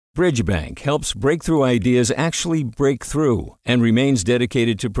Bridgebank helps breakthrough ideas actually break through and remains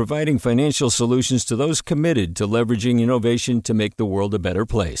dedicated to providing financial solutions to those committed to leveraging innovation to make the world a better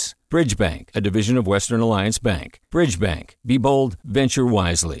place. Bridgebank, a division of Western Alliance Bank. Bridgebank. Be bold, venture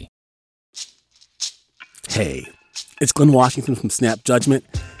wisely. Hey, it's Glenn Washington from Snap Judgment.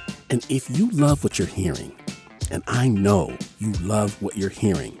 And if you love what you're hearing, and I know you love what you're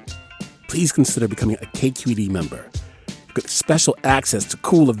hearing, please consider becoming a KQED member. Get special access to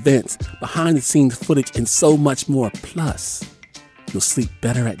cool events, behind-the-scenes footage, and so much more. Plus, you'll sleep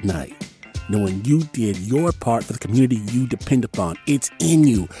better at night knowing you did your part for the community you depend upon. It's in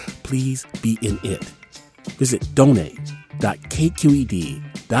you. Please be in it. Visit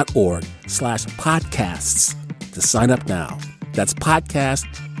donate.kqed.org/podcasts to sign up now. That's podcast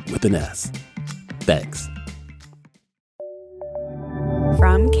with an S. Thanks.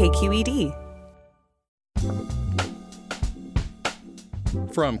 From KQED.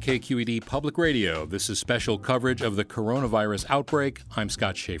 From KQED Public Radio, this is special coverage of the coronavirus outbreak. I'm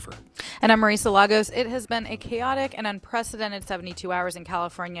Scott Shafer. And I'm Marisa Lagos. It has been a chaotic and unprecedented 72 hours in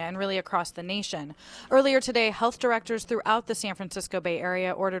California and really across the nation. Earlier today, health directors throughout the San Francisco Bay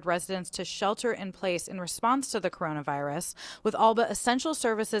Area ordered residents to shelter in place in response to the coronavirus, with all but essential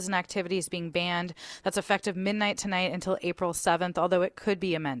services and activities being banned. That's effective midnight tonight until April 7th, although it could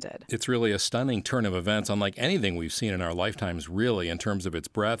be amended. It's really a stunning turn of events, unlike anything we've seen in our lifetimes, really, in terms of its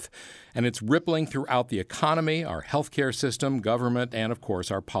breadth. And it's rippling throughout the economy, our healthcare system, government, and, of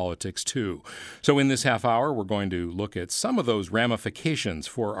course, our politics, too. So in this half hour, we're going to look at some of those ramifications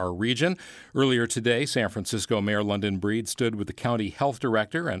for our region. Earlier today, San Francisco Mayor London Breed stood with the county health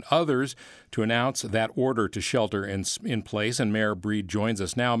director and others to announce that order to shelter in place. And Mayor Breed joins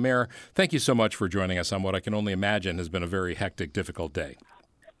us now. Mayor, thank you so much for joining us on what I can only imagine has been a very hectic, difficult day.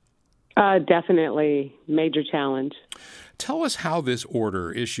 Definitely. Major challenge. Tell us how this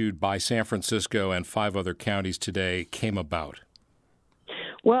order issued by San Francisco and 5 other counties today came about.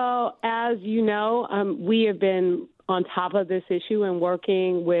 Well, as you know, we have been on top of this issue and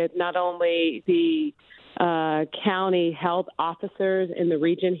working with not only the county health officers in the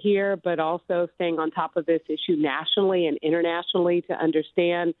region here, but also staying on top of this issue nationally and internationally to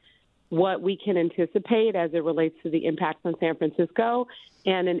understand what we can anticipate as it relates to the impacts on San Francisco.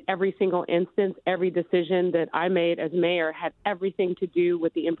 And in every single instance, every decision that I made as mayor had everything to do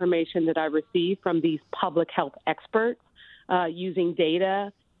with the information that I received from these public health experts using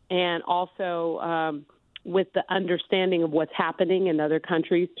data and also with the understanding of what's happening in other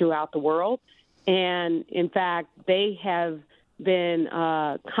countries throughout the world. And in fact, they have been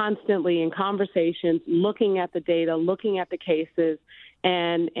constantly in conversations, looking at the data, looking at the cases,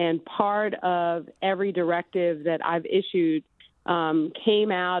 and part of every directive that I've issued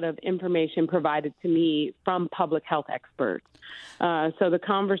came out of information provided to me from public health experts. So the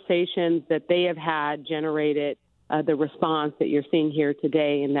conversations that they have had generated the response that you're seeing here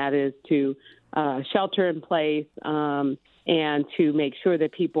today, and that is to shelter in place and to make sure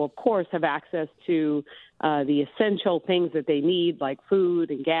that people, of course, have access to the essential things that they need, like food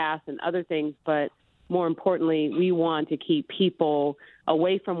and gas and other things. But more importantly, we want to keep people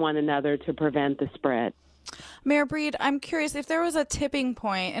away from one another to prevent the spread. Mayor Breed, I'm curious if there was a tipping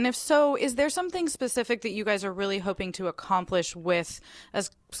point, and if so, is there something specific that you guys are really hoping to accomplish with, as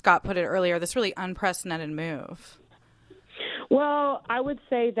Scott put it earlier, this really unprecedented move? Well, I would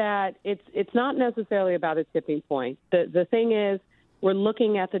say that it's not necessarily about a tipping point. The thing is, we're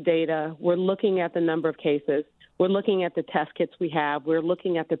looking at the data, we're looking at the number of cases, we're looking at the test kits we have, we're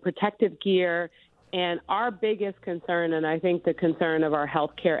looking at the protective gear, and our biggest concern, and I think the concern of our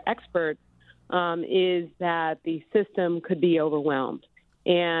healthcare experts, is that the system could be overwhelmed.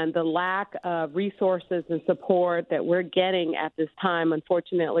 And the lack of resources and support that we're getting at this time,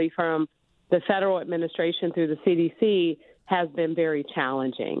 unfortunately, from the federal administration through the CDC has been very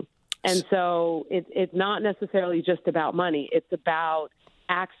challenging. And so it's not necessarily just about money. It's about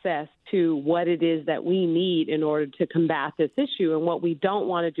access to what it is that we need in order to combat this issue. And what we don't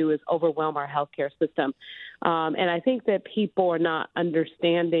want to do is overwhelm our healthcare system. And I think that people are not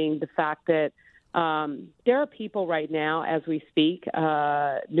understanding the fact that there are people right now, as we speak,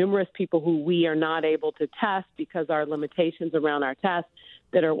 numerous people who we are not able to test because our limitations around our tests,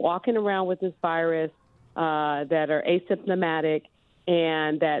 that are walking around with this virus, that are asymptomatic,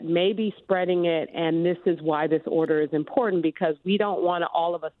 and that may be spreading it. And this is why this order is important, because we don't want to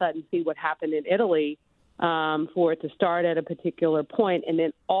all of a sudden see what happened in Italy for it to start at a particular point, and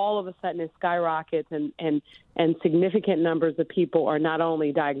then all of a sudden it skyrockets, and significant numbers of people are not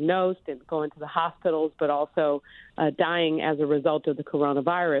only diagnosed and going to the hospitals, but also dying as a result of the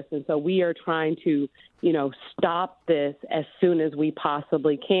coronavirus. And so we are trying to, stop this as soon as we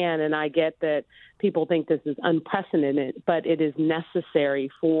possibly can. And I get that people think this is unprecedented, but it is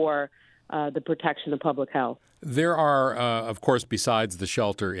necessary for the protection of public health. There are, of course, besides the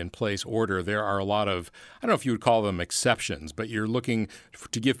shelter-in-place order, there are a lot of, I don't know if you would call them exceptions, but you're looking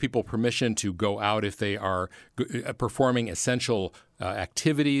to give people permission to go out if they are performing essential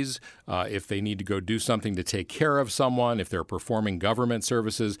activities, if they need to go do something to take care of someone, if they're performing government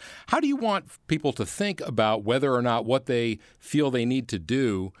services. How do you want people to think about whether or not what they feel they need to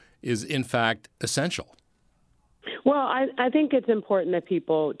do is, in fact, essential? Well, I think it's important that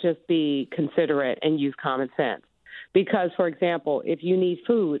people just be considerate and use common sense. Because, for example, if you need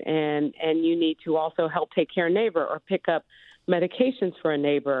food and you need to also help take care of a neighbor or pick up medications for a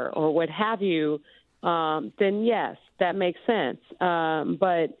neighbor or what have you, then yes, that makes sense.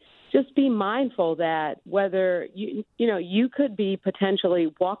 But just be mindful that whether you could be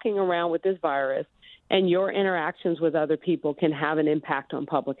potentially walking around with this virus and your interactions with other people can have an impact on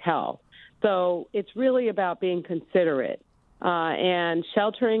public health. So it's really about being considerate and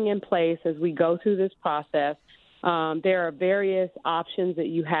sheltering in place as we go through this process. There are various options that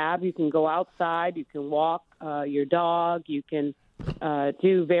you have. You can go outside. You can walk your dog. You can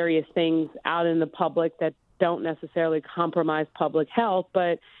do various things out in the public that don't necessarily compromise public health.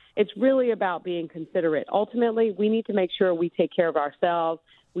 But it's really about being considerate. Ultimately, we need to make sure we take care of ourselves.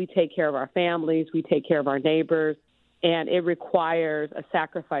 We take care of our families. We take care of our neighbors. And it requires a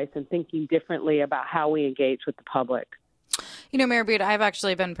sacrifice in thinking differently about how we engage with the public. Mayor Breed, I've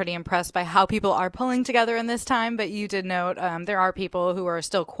actually been pretty impressed by how people are pulling together in this time, but you did note there are people who are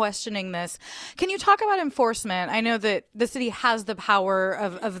still questioning this. Can you talk about enforcement? I know that the city has the power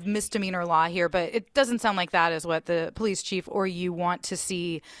of misdemeanor law here, but it doesn't sound like that is what the police chief or you want to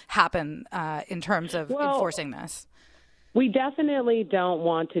see happen in terms of enforcing this. We definitely don't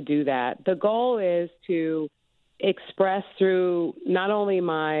want to do that. The goal is to express through not only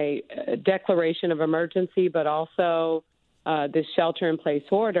my declaration of emergency, but also this shelter-in-place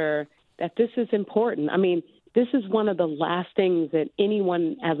order, that this is important. I mean, this is one of the last things that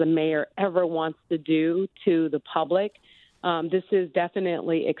anyone as a mayor ever wants to do to the public. This is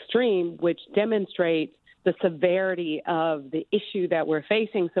definitely extreme, which demonstrates the severity of the issue that we're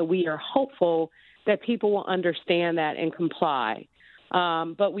facing. So we are hopeful that people will understand that and comply.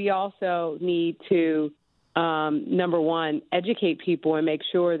 But we also need to number one, educate people and make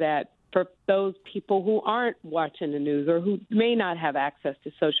sure that for those people who aren't watching the news or who may not have access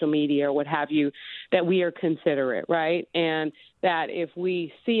to social media or what have you, that we are considerate, right? And that if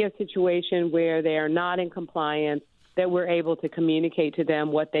we see a situation where they are not in compliance, that we're able to communicate to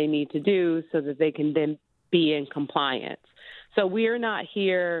them what they need to do so that they can then be in compliance. So we're not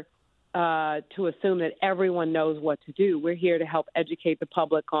here to assume that everyone knows what to do. We're here to help educate the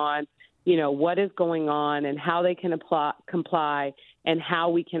public on what is going on and how they can comply and how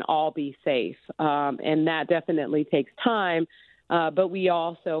we can all be safe. And that definitely takes time. But we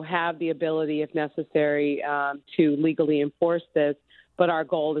also have the ability, if necessary, to legally enforce this. But our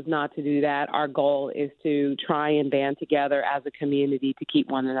goal is not to do that. Our goal is to try and band together as a community to keep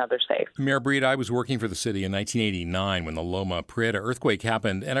one another safe. Mayor Breed, I was working for the city in 1989 when the Loma Prieta earthquake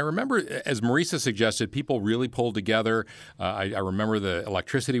happened. And I remember, as Marisa suggested, people really pulled together. I remember the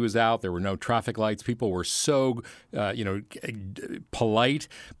electricity was out. There were no traffic lights. People were so, polite.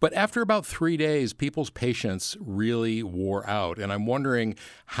 But after about 3 days, people's patience really wore out. And I'm wondering,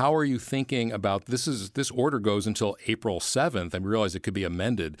 how are you thinking about this? This order goes until April 7th. I realize it could be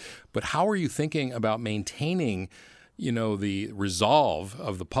amended, but how are you thinking about maintaining, the resolve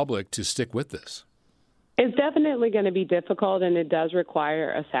of the public to stick with this? It's definitely going to be difficult, and it does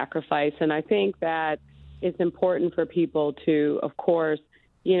require a sacrifice. And I think that it's important for people to, of course,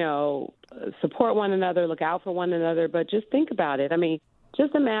 support one another, look out for one another, but just think about it. I mean,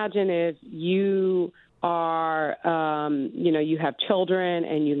 just imagine if you are, you have children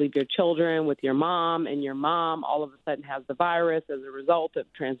and you leave your children with your mom, and your mom all of a sudden has the virus as a result of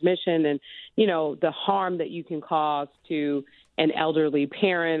transmission, and, the harm that you can cause to an elderly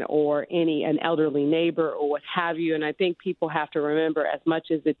parent or an elderly neighbor or what have you. And I think people have to remember, as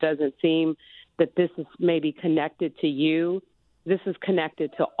much as it doesn't seem that this is maybe connected to you, this is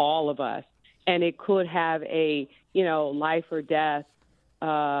connected to all of us. And it could have a, life or death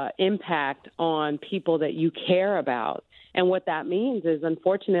impact on people that you care about. And what that means is,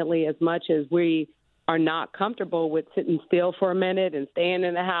 unfortunately, as much as we are not comfortable with sitting still for a minute and staying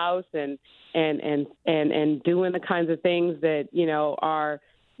in the house and doing the kinds of things that, are,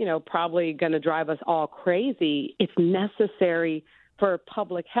 probably going to drive us all crazy. It's necessary for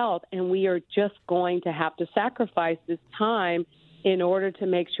public health, and we are just going to have to sacrifice this time in order to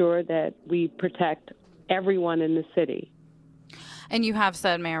make sure that we protect everyone in the city. And you have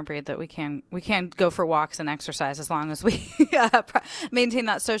said, Mayor Breed, that we can go for walks and exercise as long as we maintain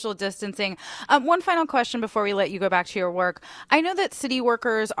that social distancing. One final question before we let you go back to your work. I know that city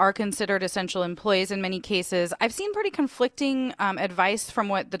workers are considered essential employees in many cases. I've seen pretty conflicting advice from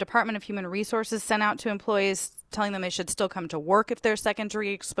what the Department of Human Resources sent out to employees, telling them they should still come to work if there's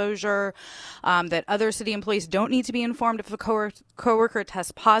secondary exposure, that other city employees don't need to be informed if a coworker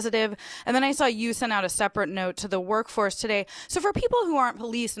tests positive. And then I saw you send out a separate note to the workforce today. So for people who aren't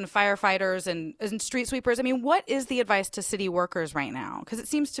police and firefighters and street sweepers, I mean, what is the advice to city workers right now? Because it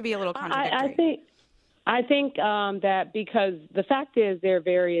seems to be a little contradictory. I think that because the fact is there are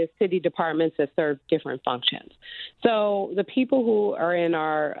various city departments that serve different functions. So the people who are in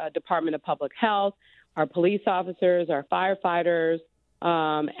our Department of Public Health, our police officers, our firefighters,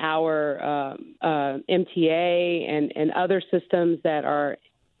 our MTA and other systems that are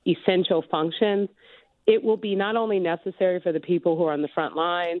essential functions, it will be not only necessary for the people who are on the front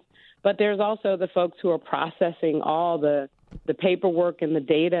lines, but there's also the folks who are processing all the paperwork and the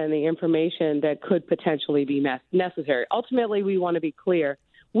data and the information that could potentially be necessary. Ultimately, we want to be clear.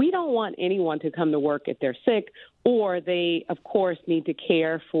 We don't want anyone to come to work if they're sick, or they, of course, need to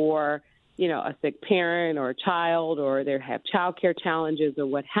care for a sick parent or a child, or they have childcare challenges or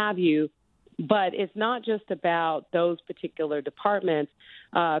what have you. But it's not just about those particular departments.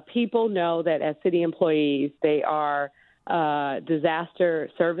 People know that as city employees, they are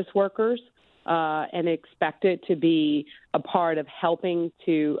disaster service workers and expected to be a part of helping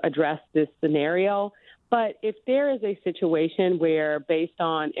to address this scenario. But if there is a situation where, based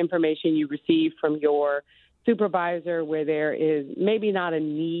on information you receive from your supervisor, where there is maybe not a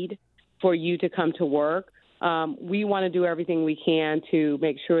need for you to come to work, we want to do everything we can to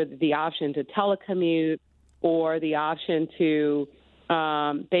make sure that the option to telecommute or the option to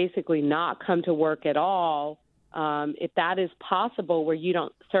basically not come to work at all, if that is possible where you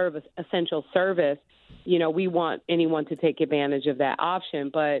don't serve an essential service, we want anyone to take advantage of that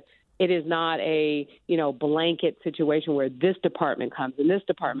option. But it is not a, blanket situation where this department comes and this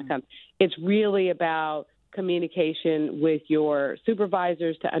department comes. It's really about communication with your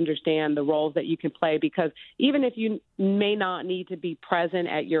supervisors to understand the roles that you can play, because even if you may not need to be present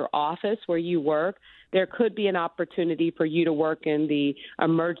at your office where you work, there could be an opportunity for you to work in the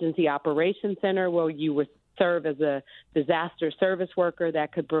emergency operations center where you would serve as a disaster service worker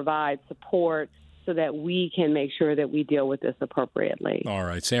that could provide support so that we can make sure that we deal with this appropriately. All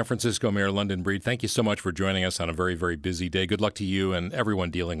right. San Francisco Mayor London Breed, thank you so much for joining us on a very, very busy day. Good luck to you and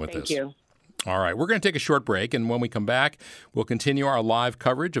everyone dealing with this. Thank you. All right, we're going to take a short break, and when we come back, we'll continue our live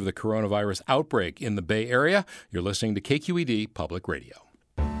coverage of the coronavirus outbreak in the Bay Area. You're listening to KQED Public Radio.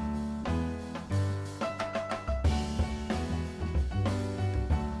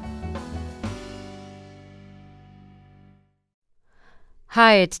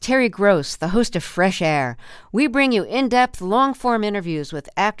 Hi, it's Terry Gross, the host of Fresh Air. We bring you in-depth, long-form interviews with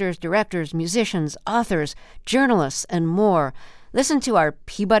actors, directors, musicians, authors, journalists, and more. Listen to our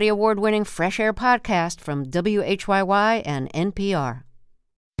Peabody Award-winning Fresh Air podcast from WHYY and NPR.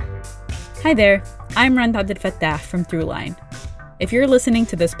 Hi there, I'm Rand Abdel Fattah from Throughline. If you're listening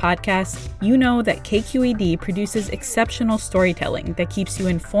to this podcast, you know that KQED produces exceptional storytelling that keeps you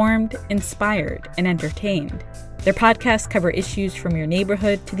informed, inspired, and entertained. Their podcasts cover issues from your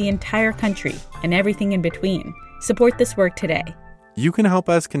neighborhood to the entire country and everything in between. Support this work today. You can help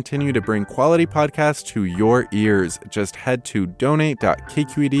us continue to bring quality podcasts to your ears. Just head to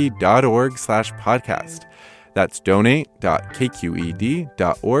donate.kqed.org/podcast. That's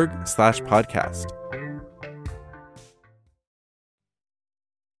donate.kqed.org/podcast.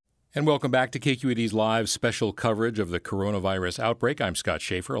 And welcome back to KQED's live special coverage of the coronavirus outbreak. I'm Scott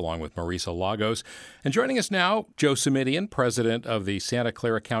Shafer, along with Marisa Lagos. And joining us now, Joe Simitian, president of the Santa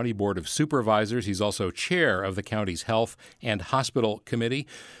Clara County Board of Supervisors. He's also chair of the county's Health and Hospital Committee.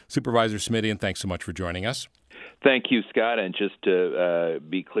 Supervisor Simitian, thanks so much for joining us. Thank you, Scott. And just to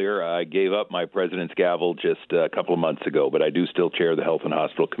be clear, I gave up my president's gavel just a couple of months ago, but I do still chair the Health and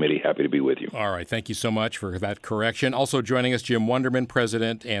Hospital Committee. Happy to be with you. All right. Thank you so much for that correction. Also joining us, Jim Wunderman,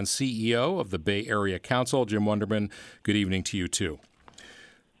 president and CEO of the Bay Area Council. Jim Wunderman, good evening to you, too.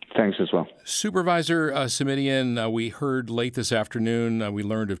 Thanks as well. Supervisor Simitian, we heard late this afternoon, we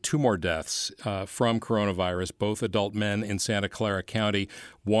learned of 2 more deaths from coronavirus, both adult men in Santa Clara County,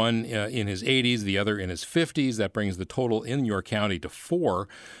 one in his 80s, the other in his 50s. That brings the total in your county to 4.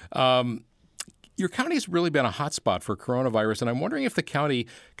 Your county has really been a hotspot for coronavirus, and I'm wondering if the county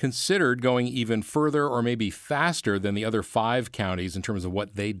considered going even further or maybe faster than the other 5 counties in terms of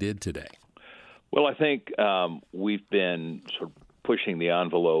what they did today. Well, I think we've been sort of pushing the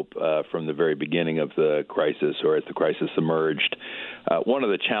envelope from the very beginning of the crisis, or as the crisis emerged. One of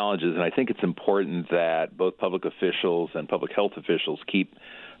the challenges, and I think it's important that both public officials and public health officials keep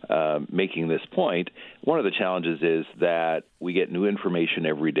making this point, one of the challenges is that we get new information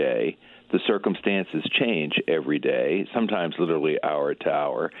every day. The circumstances change every day, sometimes literally hour to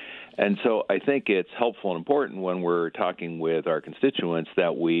hour. And so I think it's helpful and important when we're talking with our constituents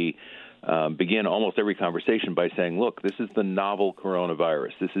that we begin almost every conversation by saying, look, this is the novel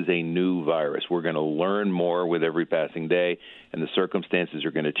coronavirus. This is a new virus. We're going to learn more with every passing day, and the circumstances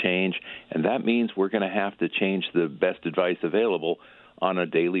are going to change. And that means we're going to have to change the best advice available on a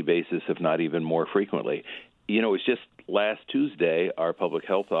daily basis, if not even more frequently. You know, it's just last Tuesday, our public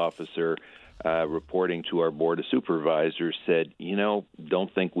health officer reporting to our Board of Supervisors said,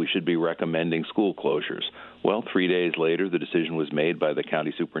 don't think we should be recommending school closures. Well, 3 days later, the decision was made by the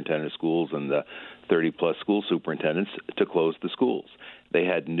county superintendent of schools and the 30-plus school superintendents to close the schools. They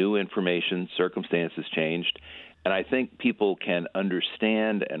had new information, circumstances changed, and I think people can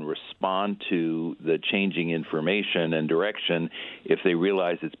understand and respond to the changing information and direction if they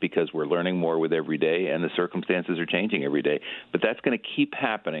realize it's because we're learning more with every day and the circumstances are changing every day. But that's going to keep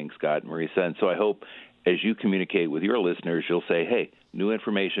happening, Scott and Marisa. And so I hope as you communicate with your listeners, you'll say, hey, new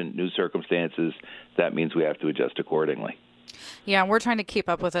information, new circumstances, that means we have to adjust accordingly. Yeah, we're trying to keep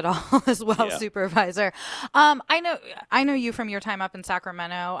up with it all as well, yeah. Supervisor. I know you from your time up in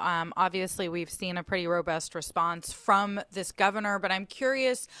Sacramento. Obviously, we've seen a pretty robust response from this governor, but I'm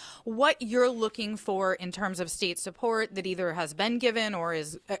curious what you're looking for in terms of state support that either has been given or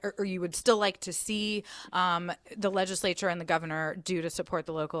you would still like to see the legislature and the governor do to support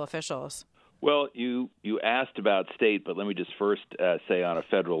the local officials. Well, you asked about state, but let me just first say on a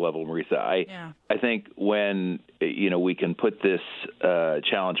federal level, Marisa, I think when we can put this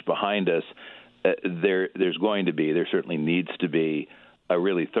challenge behind us, there certainly needs to be a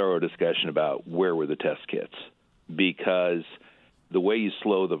really thorough discussion about where were the test kits, because the way you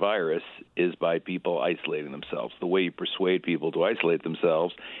slow the virus is by people isolating themselves. The way you persuade people to isolate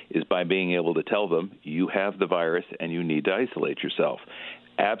themselves is by being able to tell them you have the virus and you need to isolate yourself.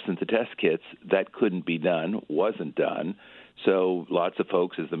 Absent the test kits, that couldn't be done, wasn't done. So lots of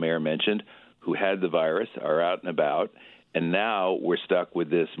folks, as the mayor mentioned, who had the virus are out and about. And now we're stuck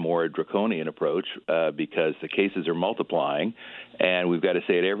with this more draconian approach because the cases are multiplying. And we've got to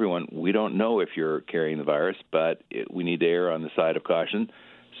say to everyone, we don't know if you're carrying the virus, but we need to err on the side of caution.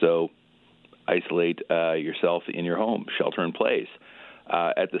 So isolate yourself in your home, shelter in place.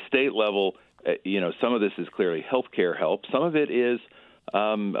 At the state level, some of this is clearly healthcare help. Some of it is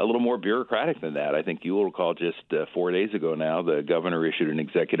a little more bureaucratic than that. I think you will recall just 4 days ago now, the governor issued an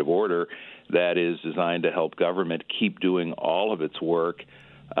executive order that is designed to help government keep doing all of its work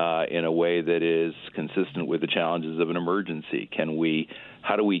in a way that is consistent with the challenges of an emergency.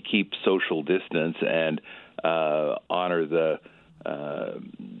 How do we keep social distance and honor the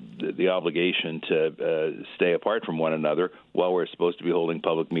obligation to stay apart from one another while we're supposed to be holding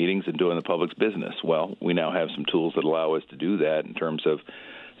public meetings and doing the public's business? Well, we now have some tools that allow us to do that in terms of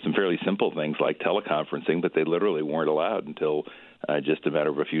some fairly simple things like teleconferencing, but they literally weren't allowed until just a matter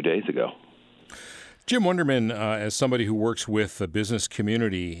of a few days ago. Jim Wunderman, as somebody who works with the business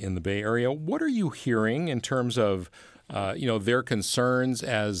community in the Bay Area, what are you hearing in terms of their concerns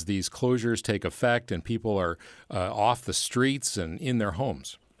as these closures take effect and people are off the streets and in their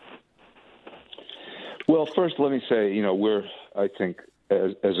homes? Well, first, let me say, we're, I think,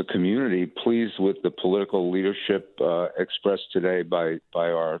 as a community, pleased with the political leadership expressed today by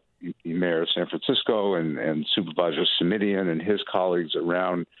our mayor of San Francisco and Supervisor Simitian and his colleagues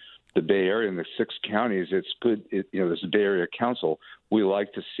around the Bay Area and the 6 counties. It's good. As the Bay Area Council, we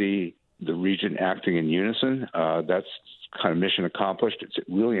like to see the region acting in unison. That's kind of mission accomplished. It's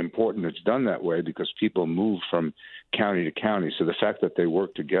really important it's done that way because people move from county to county. So the fact that they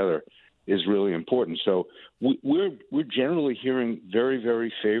work together is really important. So we're generally hearing very,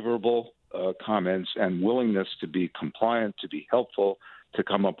 very favorable comments and willingness to be compliant, to be helpful, to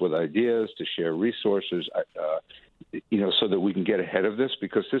come up with ideas, to share resources, so that we can get ahead of this,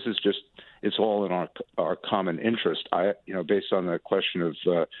 because this is it's all in our common interest. Based on the question of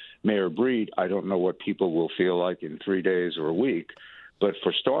Mayor Breed, I don't know what people will feel like in 3 days or a week, But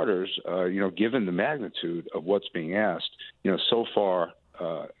for starters, given the magnitude of what's being asked, so far,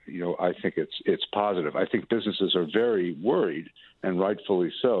 I think it's positive. I think businesses are very worried, and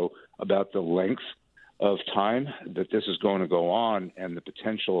rightfully so, about the length of time that this is going to go on and the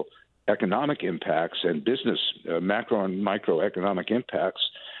potential economic impacts and business macro and microeconomic impacts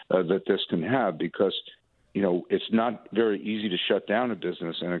that this can have, because it's not very easy to shut down a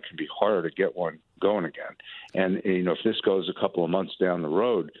business, and it can be harder to get one going again. And if this goes a couple of months down the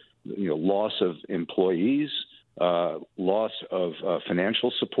road, loss of employees, loss of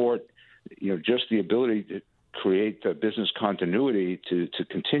financial support, just the ability to create the business continuity to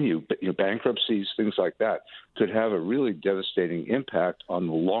continue. Bankruptcies, things like that, could have a really devastating impact on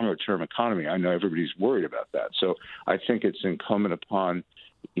the longer-term economy. I know everybody's worried about that. So I think it's incumbent upon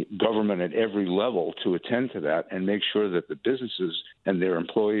government at every level to attend to that and make sure that the businesses and their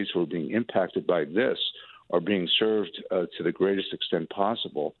employees who are being impacted by this are being served to the greatest extent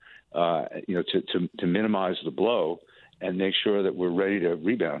possible, to minimize the blow and make sure that we're ready to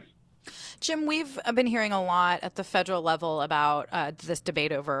rebound. Jim, we've been hearing a lot at the federal level about this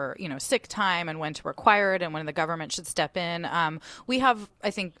debate over, sick time and when to require it and when the government should step in. We have, I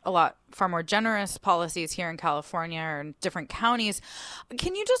think, far more generous policies here in California or in different counties.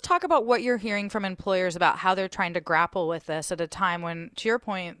 Can you just talk about what you're hearing from employers about how they're trying to grapple with this at a time when, to your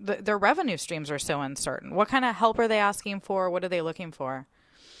point, their revenue streams are so uncertain? What kind of help are they asking for? What are they looking for?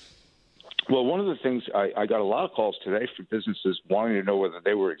 Well, one of the things I got a lot of calls today from businesses wanting to know whether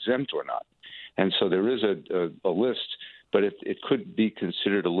they were exempt or not. And so there is a list, but it could be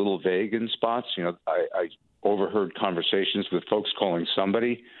considered a little vague in spots. I overheard conversations with folks calling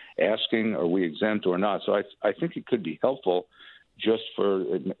somebody asking, are we exempt or not? So I think it could be helpful just for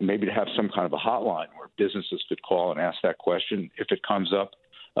maybe to have some kind of a hotline where businesses could call and ask that question if it comes up,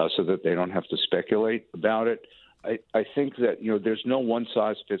 so that they don't have to speculate about it. I think that, there's no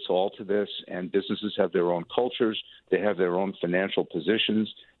one-size-fits-all to this, and businesses have their own cultures. They have their own financial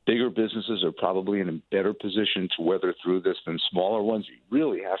positions. Bigger businesses are probably in a better position to weather through this than smaller ones. You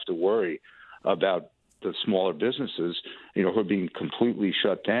really have to worry about the smaller businesses, who are being completely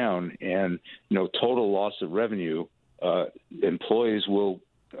shut down, and, total loss of revenue. Many employees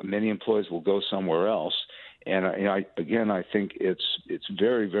will go somewhere else. And I think it's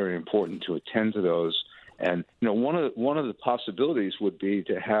very, very important to attend to those. And one of the possibilities would be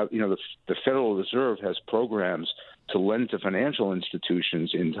to have the Federal Reserve has programs to lend to financial institutions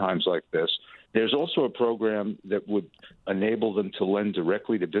in times like this. There's also a program that would enable them to lend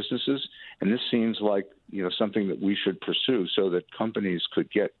directly to businesses, and this seems like something that we should pursue so that companies could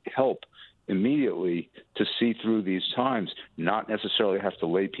get help immediately to see through these times, not necessarily have to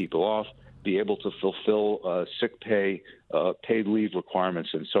lay people off, be able to fulfill sick pay, paid leave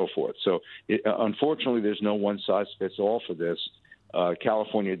requirements, and so forth. So, unfortunately, there's no one-size-fits-all for this.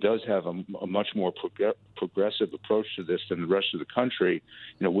 California does have a much more progressive approach to this than the rest of the country,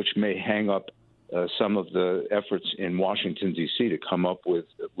 which may hang up some of the efforts in Washington, D.C. to come up with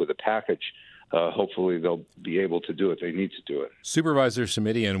a package. Hopefully they'll be able to do it. They need to do it. Supervisor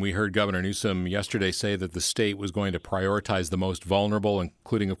Simitian, we heard Governor Newsom yesterday say that the state was going to prioritize the most vulnerable,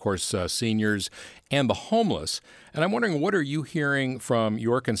 including, of course, seniors and the homeless. And I'm wondering, what are you hearing from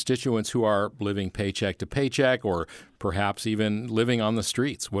your constituents who are living paycheck to paycheck or perhaps even living on the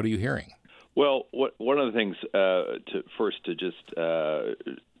streets? What are you hearing? Well, one of the things to just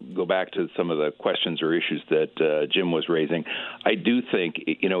go back to some of the questions or issues that Jim was raising, I do think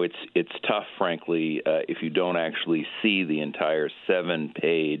it's tough, frankly, if you don't actually see the entire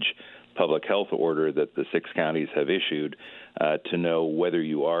 7-page public health order that the 6 counties have issued to know whether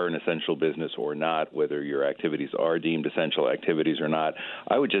you are an essential business or not, whether your activities are deemed essential activities or not.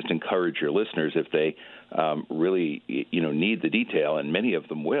 I would just encourage your listeners, if they really need the detail, and many of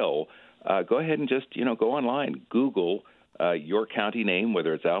them will. Go ahead and just, go online, Google your county name,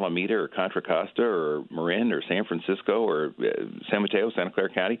 whether it's Alameda or Contra Costa or Marin or San Francisco or San Mateo, Santa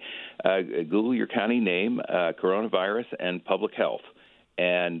Clara County. Google your county name, coronavirus, and public health.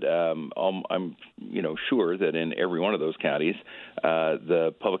 And I'm, sure that in every one of those counties,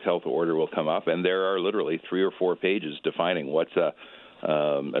 the public health order will come up, and there are literally 3 or 4 pages defining what's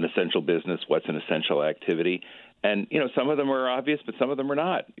an essential business, what's an essential activity. And, some of them are obvious, but some of them are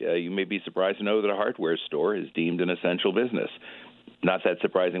not. You may be surprised to know that a hardware store is deemed an essential business. Not that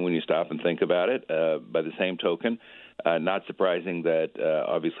surprising when you stop and think about it. By the same token, not surprising that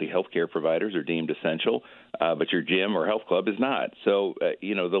obviously healthcare providers are deemed essential, but your gym or health club is not. So,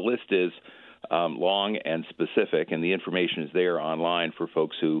 the list is long and specific, and the information is there online for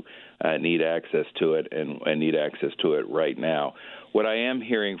folks who need access to it and need access to it right now. What I am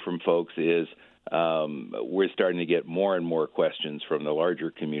hearing from folks is we're starting to get more and more questions from the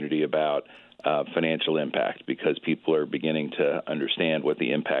larger community about financial impact, because people are beginning to understand what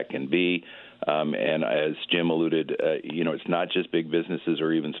the impact can be. And as Jim alluded, it's not just big businesses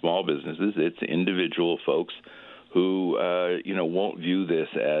or even small businesses. It's individual folks who, won't view this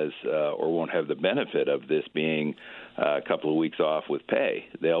as or won't have the benefit of this being a couple of weeks off with pay.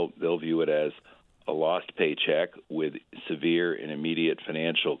 They'll view it as a lost paycheck with severe and immediate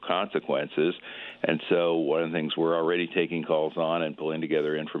financial consequences. And so one of the things we're already taking calls on and pulling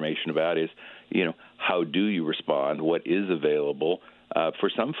together information about is, how do you respond? What is available? For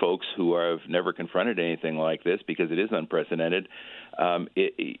some folks who have never confronted anything like this, because it is unprecedented,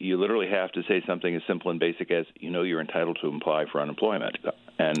 you literally have to say something as simple and basic as, you're entitled to apply for unemployment.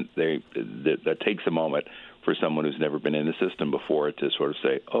 And that takes a moment for someone who's never been in the system before to sort of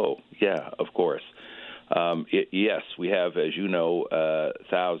say, oh, yeah, of course. Yes, we have, as you know,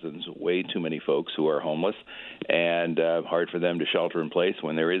 thousands, way too many folks who are homeless, and hard for them to shelter in place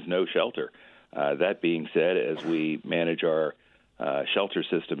when there is no shelter. That being said, as we manage our shelter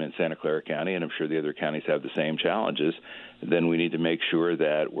system in Santa Clara County, and I'm sure the other counties have the same challenges, then we need to make sure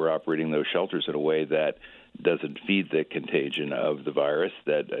that we're operating those shelters in a way that doesn't feed the contagion of the virus,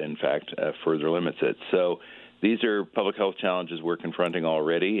 that, in fact, further limits it. So these are public health challenges we're confronting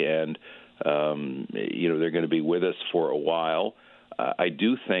already, and, they're going to be with us for a while. I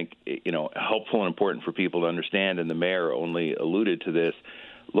do think, helpful and important for people to understand, and the mayor only alluded to this,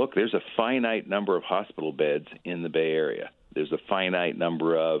 look, there's a finite number of hospital beds in the Bay Area. There's a finite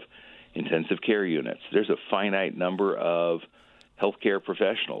number of intensive care units. There's a finite number of healthcare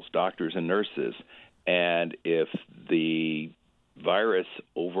professionals, doctors and nurses. And if the virus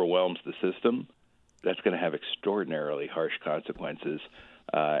overwhelms the system, that's going to have extraordinarily harsh consequences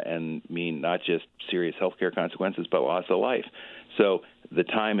and mean not just serious healthcare consequences, but loss of life. So the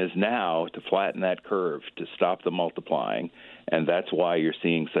time is now to flatten that curve, to stop the multiplying, and that's why you're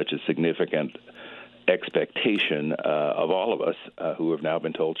seeing such a significant expectation of all of us who have now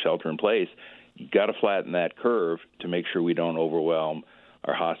been told shelter in place. You've got to flatten that curve to make sure we don't overwhelm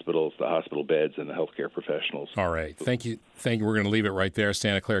our hospitals, the hospital beds, and the healthcare professionals. All right. Thank you. We're going to leave it right there.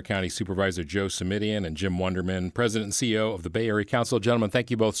 Santa Clara County Supervisor Joe Simitian and Jim Wunderman, President and CEO of the Bay Area Council. Gentlemen, thank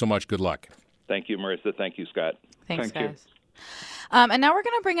you both so much. Good luck. Thank you, Marisa. Thank you, Scott. Thanks, Thank guys. And now we're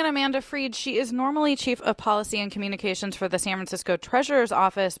going to bring in Amanda Freed. She is normally Chief of Policy and Communications for the San Francisco Treasurer's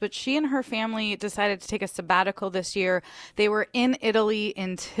Office, but she and her family decided to take a sabbatical this year. They were in Italy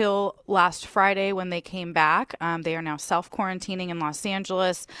until last Friday when they came back. They are now self-quarantining in Los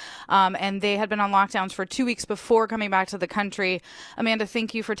Angeles, and they had been on lockdowns for 2 weeks before coming back to the country. Amanda,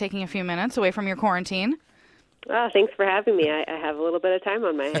 thank you for taking a few minutes away from your quarantine. Oh, thanks for having me. I have a little bit of time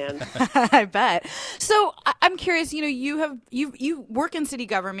on my hands. I bet. So I'm curious, you work in city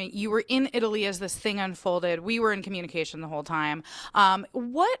government. You were in Italy as this thing unfolded. We were in communication the whole time.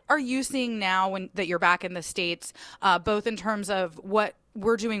 What are you seeing now that you're back in the States, both in terms of what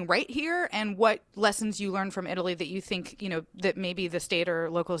we're doing right here and what lessons you learned from Italy that you think, that maybe the state or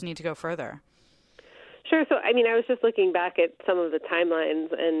locals need to go further? Sure. So, I was just looking back at some of the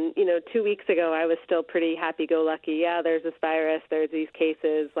timelines, and, 2 weeks ago, I was still pretty happy-go-lucky. Yeah, there's this virus, there's these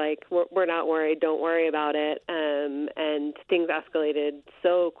cases, we're not worried, don't worry about it. And things escalated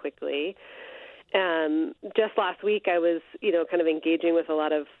so quickly. Just last week, I was, kind of engaging with a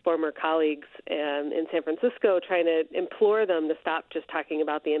lot of former colleagues in San Francisco, trying to implore them to stop just talking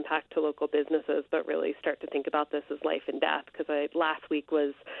about the impact to local businesses, but really start to think about this as life and death. Because last week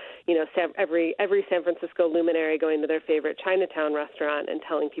was, every San Francisco luminary going to their favorite Chinatown restaurant and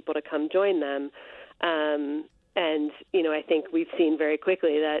telling people to come join them. And, I think we've seen very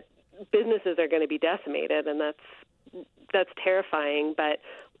quickly that businesses are going to be decimated, and that's terrifying, but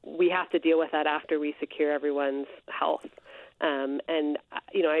we have to deal with that after we secure everyone's health. And,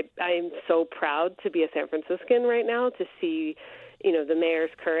 I'm so proud to be a San Franciscan right now to see, the mayor's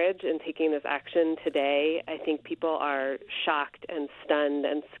courage in taking this action today. I think people are shocked and stunned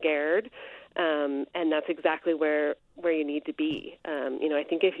and scared. And that's exactly where you need to be. I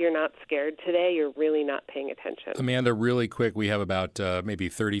think if you're not scared today, you're really not paying attention. Amanda, really quick, we have about maybe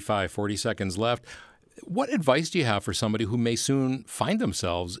 35, 40 seconds left. What advice do you have for somebody who may soon find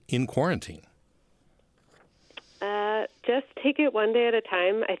themselves in quarantine? Just take it one day at a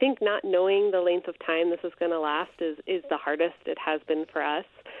time. I think not knowing the length of time this is going to last is the hardest it has been for us.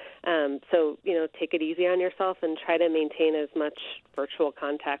 So, take it easy on yourself and try to maintain as much virtual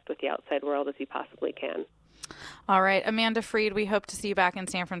contact with the outside world as you possibly can. All right. Amanda Freed, we hope to see you back in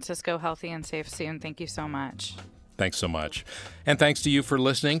San Francisco healthy and safe soon. Thank you so much. Thanks so much. And thanks to you for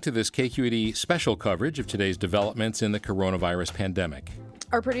listening to this KQED special coverage of today's developments in the coronavirus pandemic.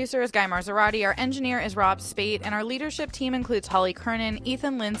 Our producer is Guy Marzorati, our engineer is Rob Spate, and our leadership team includes Holly Kernan,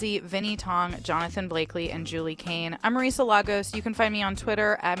 Ethan Lindsay, Vinnie Tong, Jonathan Blakely, and Julie Kane. I'm Marisa Lagos. You can find me on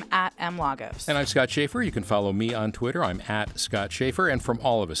Twitter. I'm at @mlagos. And I'm Scott Shafer. You can follow me on Twitter. I'm at Scott Shafer. And from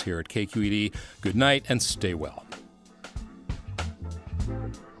all of us here at KQED, good night and stay well.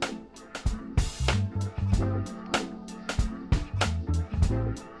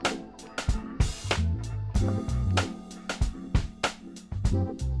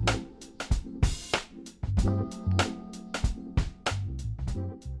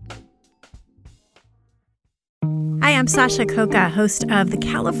 Hi, I'm Sasha Coca, host of the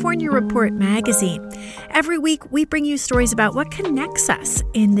California Report magazine. Every week, we bring you stories about what connects us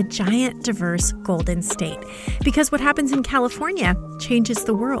in the giant, diverse Golden State. Because what happens in California changes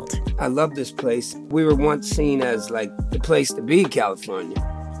the world. I love this place. We were once seen as like the place to be, California.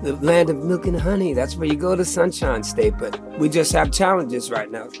 The land of milk and honey. That's where you go to Sunshine State, but we just have challenges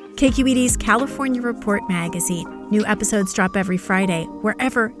right now. KQED's California Report magazine. New episodes drop every Friday,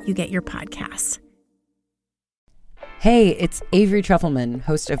 wherever you get your podcasts. Hey, it's Avery Trufelman,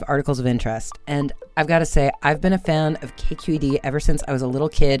 host of Articles of Interest, and I've got to say, I've been a fan of KQED ever since I was a little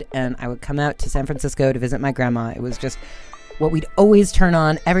kid, and I would come out to San Francisco to visit my grandma. It was just what we'd always turn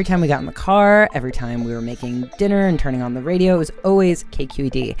on every time we got in the car, every time we were making dinner and turning on the radio. It was always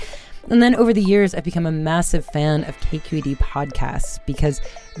KQED. And then over the years, I've become a massive fan of KQED podcasts because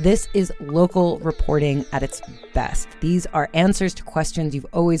this is local reporting at its best. These are answers to questions you've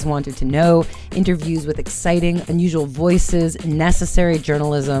always wanted to know, interviews with exciting, unusual voices, necessary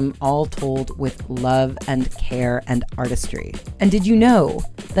journalism, all told with love and care and artistry. And did you know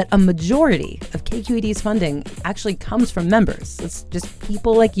that a majority of KQED's funding actually comes from members? It's just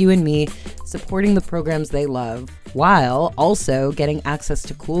people like you and me supporting the programs they love, while also getting access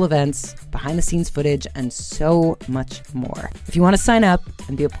to cool events, behind-the-scenes footage, and so much more. If you want to sign up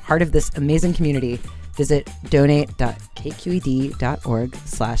and be a part of this amazing community, visit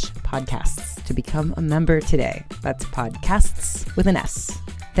donate.kqed.org/podcasts to become a member today. That's podcasts with an S.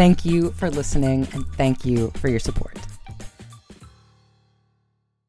 Thank you for listening, and thank you for your support.